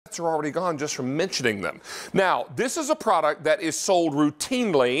are already gone just from mentioning them. Now, this is a product that is sold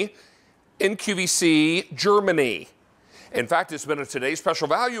routinely in QVC Germany. In fact, it's been a today's special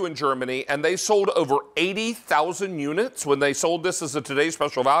value in Germany, and they sold over 80,000 units when they sold this as a today's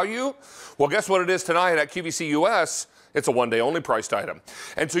special value. Well, guess what it is tonight at QVC US? It's a one-day only priced item.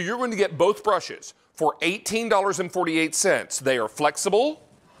 And so you're going to get both brushes for $18.48. They are flexible,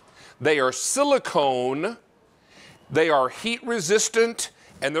 they are silicone, they are heat resistant,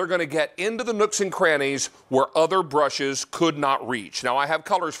 and they're going to get into the nooks and crannies where other brushes could not reach. Now I have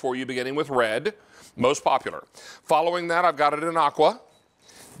colors for you beginning with red, most popular. Following that, I've got it in aqua,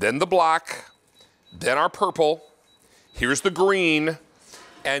 then the black, then our purple, here's the green,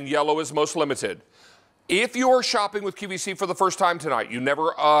 and yellow is most limited. If you are shopping with QVC for the first time tonight, you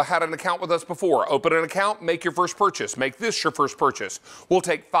never had an account with us before, open an account, make your first purchase. Make this your first purchase. We'll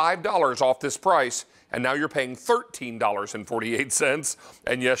take $5 off this price, and now you're paying $13.48,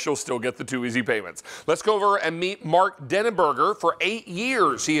 and yes, you'll still get the 2 easy payments. Let's go over and meet Mark Denenberger. For 8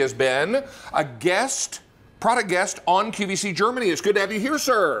 years, he has been a product guest on QVC Germany. It's good to have you here,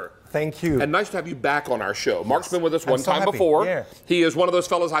 sir. Thank you. And nice to have you back on our show. Mark's been with us one time before. Yeah. He is one of those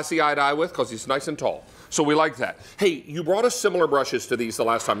fellows I see eye to eye with because he's nice and tall. So we like that. Hey, you brought us similar brushes to these the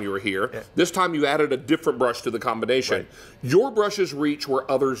last time you were here. Yeah. This time you added a different brush to the combination. Right. Your brushes reach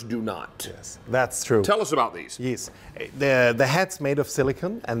where others do not. Yes, that's true. Tell us about these. Yes. The head's made of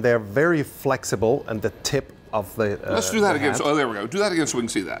silicone, and they're very flexible, and the tip of the Let's do that again. So, there we go. Do that again so we can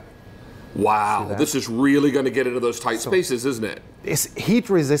see that. Wow, this is really going to get into those tight spaces, isn't it? It's heat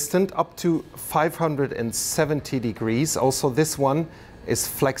resistant up to 570 degrees. Also, this one is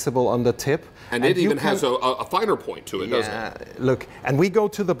flexible on the tip. And it even has a finer point to it, doesn't it? Look, and we go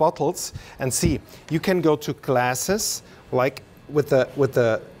to the bottles and see, you can go to glasses, like with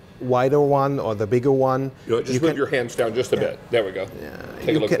the wider one or the bigger one. Just move your hands down just a bit. There we go.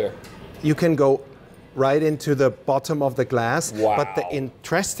 Take a look there. You can go right into the bottom of the glass. Wow. But the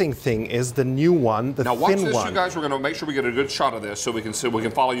interesting thing is the new one, the thin one. Now watch this, you guys. We're going to make sure we get a good shot of this so we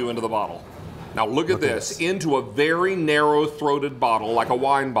can follow you into the bottle. Now look at this, into a very narrow-throated bottle, like a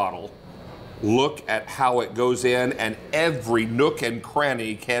wine bottle. Look at how it goes in, and every nook and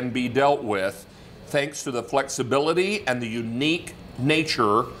cranny can be dealt with thanks to the flexibility and the unique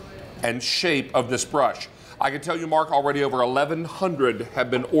nature and shape of this brush. I can tell you, Mark, already over 1,100 have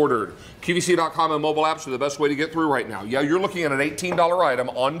been ordered. QVC.com and mobile apps are the best way to get through right now. Yeah, you're looking at an $18 item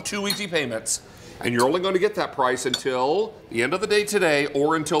on 2 easy payments, and you're only going to get that price until the end of the day today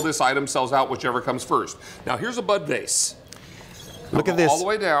or until this item sells out, whichever comes first. Now, here's a bud vase. Look at this. All the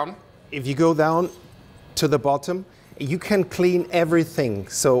way down. If you go down to the bottom, you can clean everything.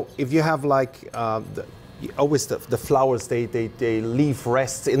 So if you have like always the flowers, they leave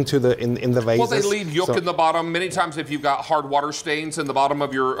rests into the in the vases. Well, they leave yolk in the bottom. Many times, if you've got hard water stains in the bottom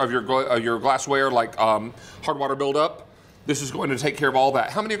of your glassware, like hard water buildup, this is going to take care of all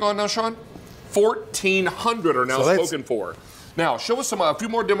that. How many are gone now, Sean? 1,400 are now spoken for. Now, show us a few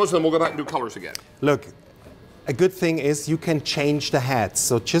more demos, and then we'll go back and do colors again. Look, a good thing is you can change the heads.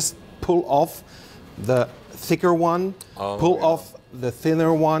 So just pull off the thicker one, pull off the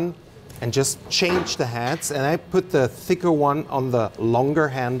thinner one, and just change the heads. And I put the thicker one on the longer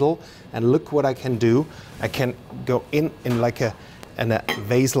handle, and look what I can do. I can go in like a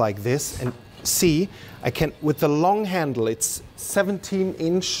vase like this, and see, I can, with the long handle, it's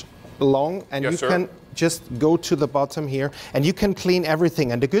 17-inch long, and you can just go to the bottom here, and you can clean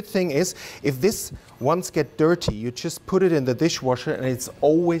everything. And the good thing is, if this once get dirty, you just put it in the dishwasher, and it's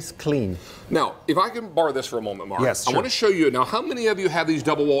always clean. Now, if I can borrow this for a moment, Mark. Yes, sure. I want to show you, now how many of you have these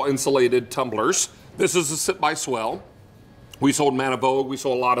double wall insulated tumblers? This is a Sit by Swell. We sold Manivogue, we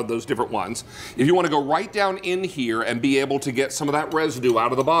sold a lot of those different ones. If you want to go right down in here and be able to get some of that residue out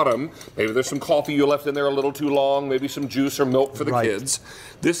of the bottom, maybe there's some coffee you left in there a little too long, maybe some juice or milk for the kids.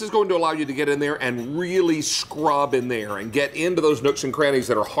 This is going to allow you to get in there and really scrub in there and get into those nooks and crannies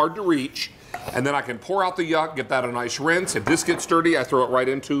that are hard to reach. And then I can pour out the yuck, get that a nice rinse. If this gets dirty, I throw it right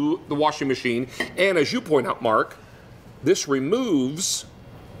into the washing machine. And as you point out, Mark, this removes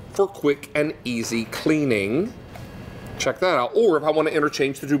for quick and easy cleaning. Check that out. Or if I want to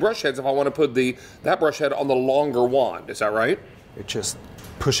interchange the two brush heads, if I want to put that brush head on the longer wand, is that right? You just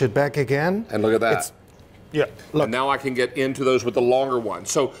push it back again. And look at that. Yeah, look. And now I can get into those with the longer one.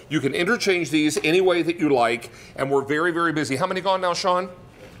 So you can interchange these any way that you like, and we're very, very busy. How many gone now, Sean?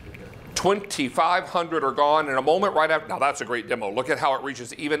 2,500 are gone in a moment right after. Now that's a great demo. Look at how it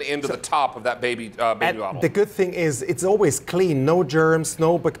reaches even into the top of that baby bottle. The good thing is it's always clean, no germs,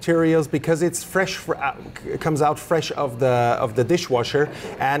 no bacteria, because it's fresh. It comes out fresh of the dishwasher,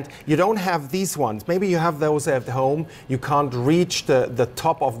 and you don't have these ones. Maybe you have those at home. You can't reach the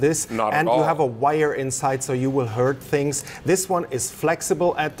top of this, Not and at all. you have a wire inside, so you will hurt things. This one is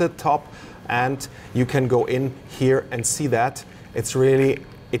flexible at the top, and you can go in here and see that it's really.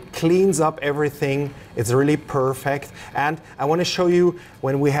 It cleans up everything. It's really perfect. And I want to show you,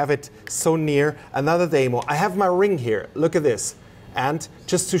 when we have it so near, another demo. I have my ring here. Look at this. And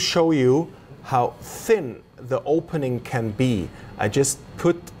just to show you how thin the opening can be, I just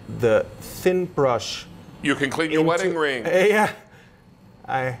put the thin brush. You can clean your wedding ring. Yeah,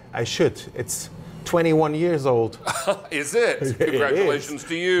 I should. It's 21 years old. Is it? Congratulations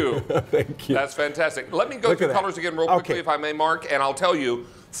to you. Thank you. That's fantastic. Let me go through colors again real quickly, if I may, Mark, and I'll tell you,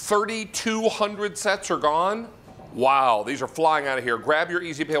 3,200 sets are gone. Wow, these are flying out of here. Grab your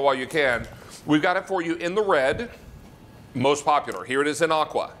Easy Pay while you can. We've got it for you in the red, most popular. Here it is in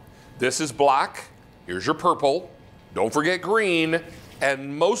aqua. This is black. Here's your purple. Don't forget green.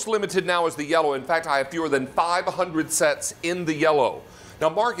 And most limited now is the yellow. In fact, I have fewer than 500 sets in the yellow. Now,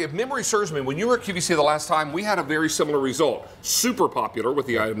 Mark, if memory serves me, when you were at QVC the last time, we had a very similar result. Super popular with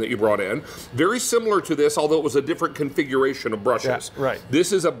the item that you brought in. Very similar to this, although it was a different configuration of brushes. Yeah, right.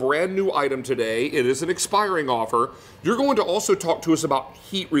 This is a brand new item today. It is an expiring offer. You're going to also talk to us about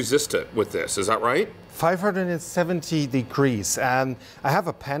heat resistant with this, is that right? 570 degrees. And I have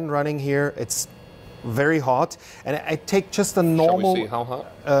a pen running here. It's very hot. And I take just a normal... Shall we see how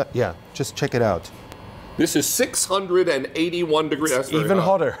hot? Yeah, just check it out. This is 681 degrees. That's Even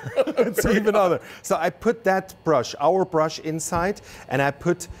hotter. It's even hotter. So I put that brush, our brush, inside, and I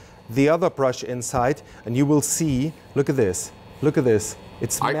put the other brush inside, and you will see. Look at this. Look at this.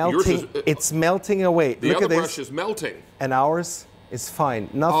 It's melting. It's melting away. The look other at this. brush is melting. And ours is fine.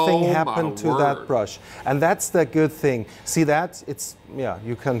 Nothing happened to that brush, and that's the good thing. See that? It's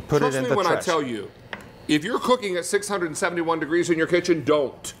You can put it in the trash. Trust me when I tell you, if you're cooking at 671 degrees in your kitchen,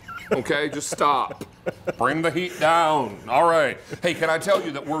 don't. Okay, just stop. Bring the heat down. All right. Hey, can I tell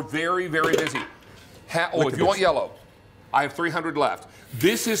you that we're very, very busy? If you want yellow, I have 300 left.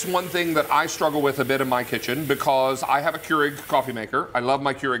 This is one thing that I struggle with a bit in my kitchen because I have a Keurig coffee maker. I love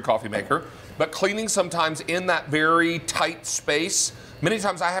my Keurig coffee maker. But cleaning sometimes in that very tight space, many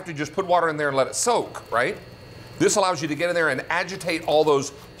times I have to just put water in there and let it soak, right? This allows you to get in there and agitate all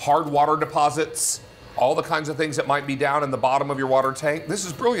those hard water deposits, all the kinds of things that might be down in the bottom of your water tank. This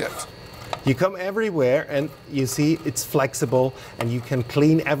is brilliant. You come everywhere and you see it's flexible and you can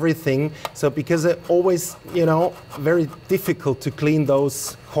clean everything. So because it always, very difficult to clean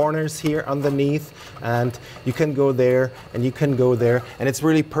those corners here underneath, and you can go there and you can go there, and it's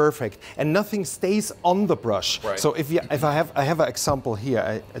really perfect. And nothing stays on the brush. Right. So if I have an example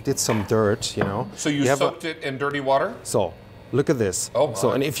here, I did some dirt, So you soaked it in dirty water? So look at this. Oh my.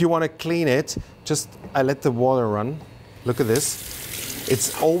 So, and if you want to clean it, I let the water run. Look at this.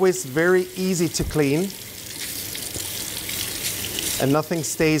 It's always very easy to clean, and nothing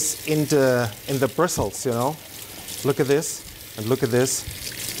stays in the bristles, Look at this, and look at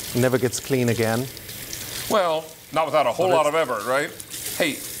this. It never gets clean again. Well, not without a whole lot of effort, right?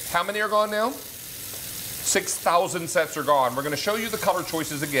 Hey, how many are gone now? 6,000 sets are gone. We're going to show you the color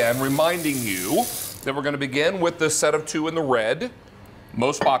choices again, reminding you that we're going to begin with the set of 2 in the red,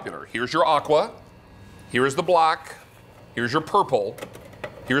 most popular. Here's your aqua. Here is the black. Here's your purple.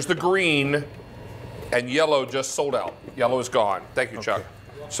 Here's the green. And yellow just sold out. Yellow is gone. Thank you, Chuck.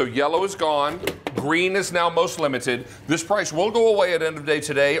 So yellow is gone. Green is now most limited. This price will go away at end of day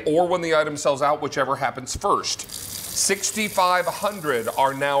today or when the item sells out, whichever happens first. 6,500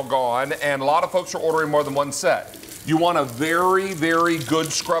 are now gone, and a lot of folks are ordering more than one set. You want a very, very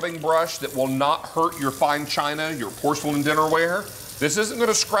good scrubbing brush that will not hurt your fine china, your porcelain dinnerware. This isn't going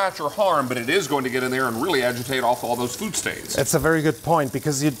to scratch or harm, but it is going to get in there and really agitate off all those food stains. That's a very good point,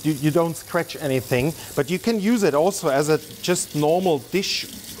 because you don't scratch anything, but you can use it also as a just normal dish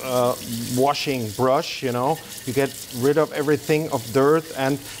washing brush, You get rid of everything of dirt,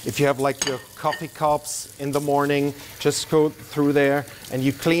 and if you have like your coffee cups in the morning, just go through there and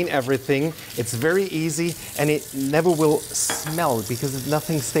you clean everything. It's very easy, and it never will smell because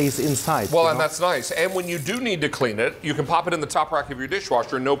nothing stays inside. Well, and that's nice. And when you do need to clean it, you can pop it in the top rack of your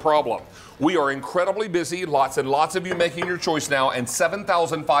dishwasher, no problem. We are incredibly busy, lots and lots of you making your choice now, and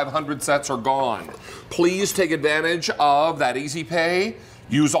 7,500 sets are gone. Please take advantage of that Easy Pay.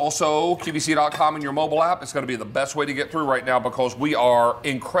 Use also QVC.com in your mobile app. It's going to be the best way to get through right now because we are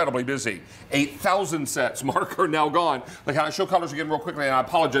incredibly busy. 8,000 sets, Mark, are now gone. Like, can I show colors again real quickly? And I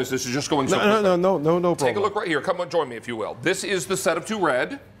apologize, this is just going so quickly. No problem. Take a look right here. Come on, join me if you will. This is the set of 2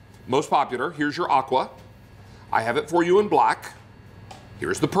 red, most popular. Here's your aqua. I have it for you in black.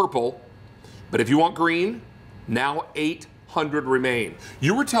 Here's the purple. But if you want green, now 800 remain.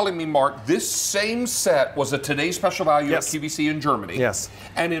 You were telling me, Mark, this same set was a today's special value at QVC in Germany. Yes.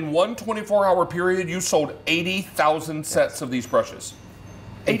 And in one 24-hour period, you sold 80,000 sets of these brushes.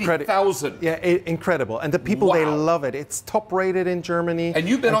 80,000. Yeah, incredible. And the people, they love it. It's top rated in Germany. And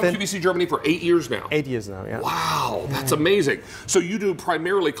you've been on QVC Germany for 8 years now. 8 years now, yeah. Wow, that's amazing. So you do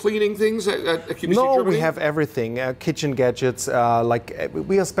primarily cleaning things at QVC Germany? No, we have everything. Kitchen gadgets, we are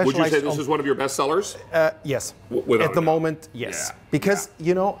specialized. Would you say this is one of your best sellers? Yes. At the moment, yes. Yeah. Because,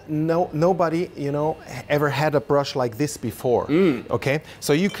 you know, nobody, you know, ever had a brush like this before. Okay?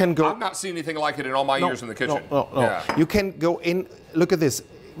 So you can go... I've not seen anything like it in all my years in the kitchen. No. Yeah. You can go in, look at this.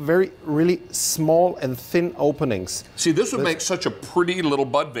 Really small and thin openings. See, this would make such a pretty little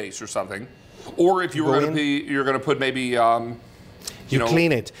bud vase or something. Or if you were going to you're going to put maybe, you know,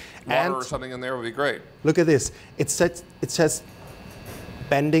 clean it. Water or something in there would be great. Look at this. It says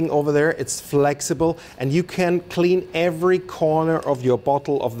bending over there. It's flexible, and you can clean every corner of your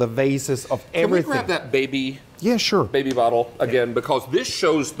bottle, of the vases, of everything. Can we grab that baby? Yeah, sure. Baby bottle again, because this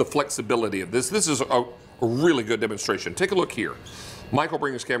shows the flexibility of this. This is a really good demonstration. Take a look here. Michael,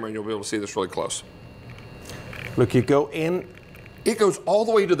 bring his camera and you'll be able to see this really close. Look, you go in. It goes all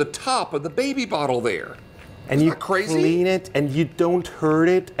the way to the top of the baby bottle there. And you clean it and you don't hurt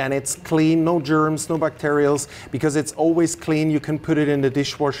it, and it's clean, no germs, no bacterials, because it's always clean. You can put it in the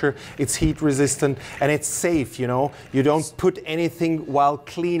dishwasher. It's heat resistant and it's safe, you know. You don't put anything while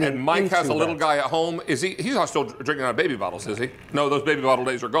cleaning. And Mike has a little guy at home. He's not still drinking out of baby bottles, is he? No, those baby bottle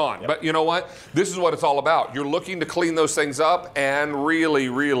days are gone. Yep. But you know what? This is what it's all about. You're looking to clean those things up and really,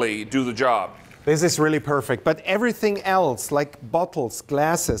 really do the job. This is really perfect. But everything else, like bottles,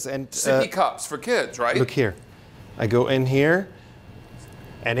 glasses, and... sippy cups for kids, right? Look here. I go in here,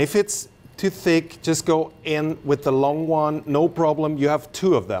 and if it's too thick, just go in with the long one. No problem. You have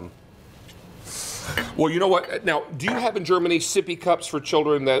 2 of them. Well, you know what? Now, do you have in Germany sippy cups for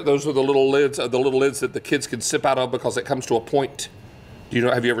children? Those are the little lids that the kids can sip out of because it comes to a point. Do you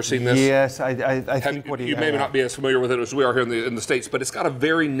know? Have you ever seen this? Yes, I think what you may not be as familiar with it as we are here in the States, but it's got a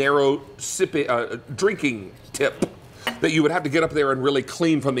very narrow drinking tip that you would have to get up there and really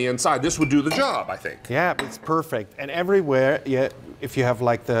clean from the inside. This would do the job, I think. Yeah, it's perfect. And everywhere, if you have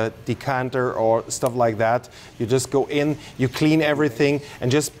like the decanter or stuff like that, you just go in, you clean everything, and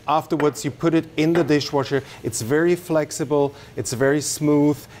just afterwards you put it in the dishwasher. It's very flexible, it's very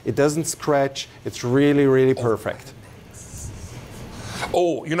smooth, it doesn't scratch, it's really, really perfect.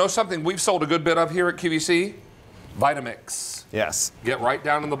 Oh, you know something we've sold a good bit of here at QVC? Vitamix. Yes. Get right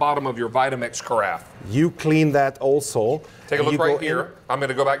down in the bottom of your Vitamix carafe. You clean that also. Take a look right here. I'm going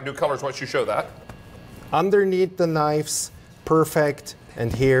to go back and do colors once you show that. Underneath the knives, perfect.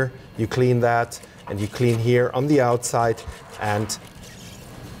 And here, you clean that, and you clean here on the outside, and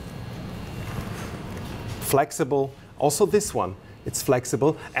flexible. Also this one, it's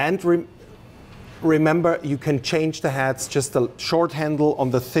flexible. And remember, you can change the heads, just a short handle on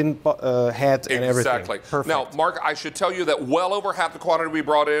the thin head and everything. Exactly. Perfect. Now, Mark, I should tell you that well over half the quantity we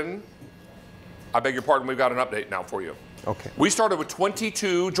brought in, I beg your pardon, we've got an update now for you. Okay. We started with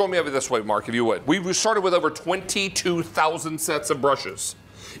 22, join me over this way, Mark, if you would. We started with over 22,000 sets of brushes.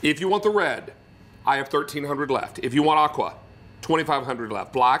 If you want the red, I have 1,300 left. If you want aqua, 2,500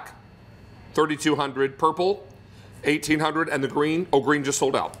 left. Black, 3,200. Purple, 1,800. And the green, green just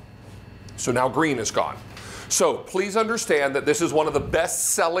sold out. So now green is gone. So please understand that this is one of the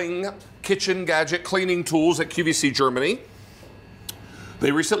best-selling kitchen gadget cleaning tools at QVC Germany.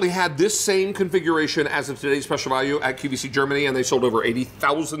 They recently had this same configuration as of today's special value at QVC Germany, and they sold over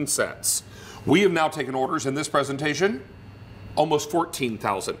 80,000 sets. We have now taken orders in this presentation, almost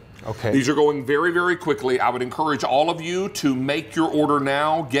 14,000. Okay. These are going very, very quickly. I would encourage all of you to make your order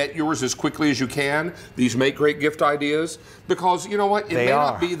now. Get yours as quickly as you can. These make great gift ideas because, you know what? It may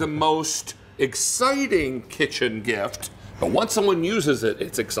not be the most exciting kitchen gift, but once someone uses it,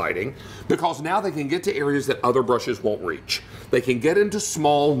 it's exciting because now they can get to areas that other brushes won't reach. They can get into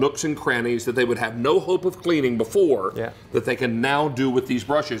small nooks and crannies that they would have no hope of cleaning before that they can now do with these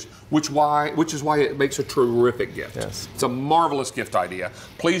brushes, which is why it makes a terrific gift. Yes. It's a marvelous gift idea.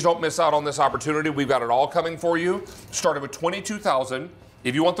 Please don't miss out on this opportunity. We've got it all coming for you. Started with 22,000.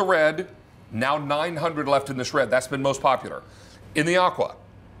 If you want the red, now 900 left in this red. That's been most popular. In the aqua,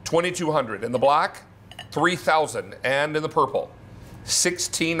 2,200. In the black, 3,000. And in the purple,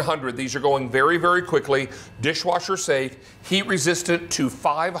 1600. These are going very, very quickly. Dishwasher safe, heat resistant to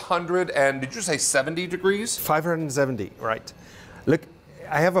 500 and did you say 70 degrees? 570, right. Look,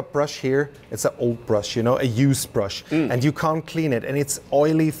 I have a brush here. It's an old brush, you know, a used brush. And you can't clean it. And it's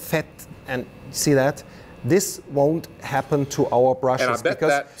oily, fat, and see that? This won't happen to our brushes. And I bet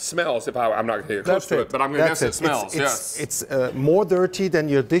that smells, if I'm not going to get close to it, but I'm going to guess it smells, yes. It's more dirty than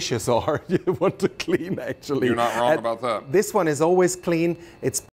your dishes are. You want to clean, actually. You're not wrong about that. This one is always clean. It's